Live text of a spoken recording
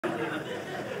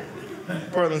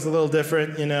Portland's a little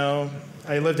different, you know.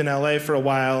 I lived in LA for a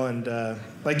while, and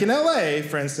like in LA,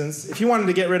 for instance, if you wanted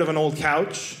to get rid of an old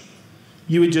couch,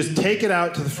 you would just take it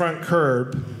out to the front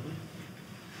curb,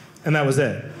 and that was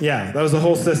it. Yeah, that was the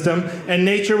whole system, and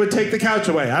nature would take the couch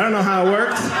away. I don't know how it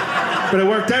worked, but it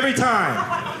worked every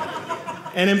time.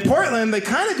 And in Portland, they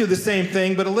kind of do the same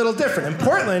thing, but a little different. In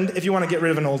Portland, if you want to get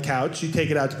rid of an old couch, you take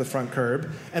it out to the front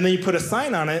curb, and then you put a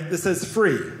sign on it that says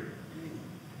free.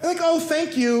 And like, oh,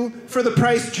 thank you for the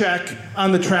price check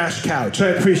on the trash couch. I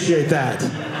appreciate that.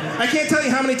 I can't tell you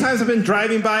how many times I've been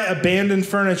driving by abandoned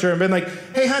furniture and been like,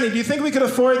 hey, honey, do you think we could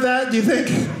afford that? Do you think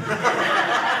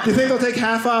they'll take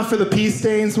half off for the pee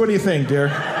stains? What do you think,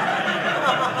 dear?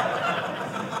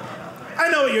 I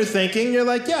know what you're thinking. You're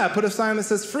like, yeah, put a sign that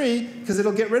says free because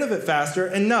it'll get rid of it faster.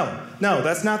 And no,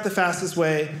 that's not the fastest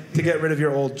way to get rid of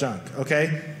your old junk,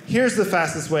 okay? Here's the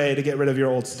fastest way to get rid of your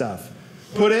old stuff.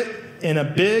 Put it in a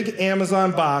big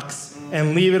Amazon box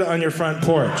and leave it on your front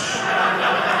porch.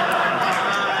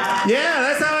 Yeah,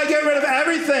 that's how I get rid of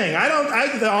everything.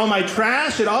 All my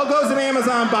trash, it all goes in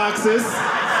Amazon boxes.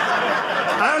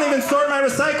 I don't even sort my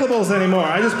recyclables anymore.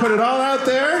 I just put it all out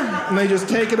there, and they just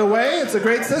take it away. It's a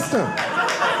great system.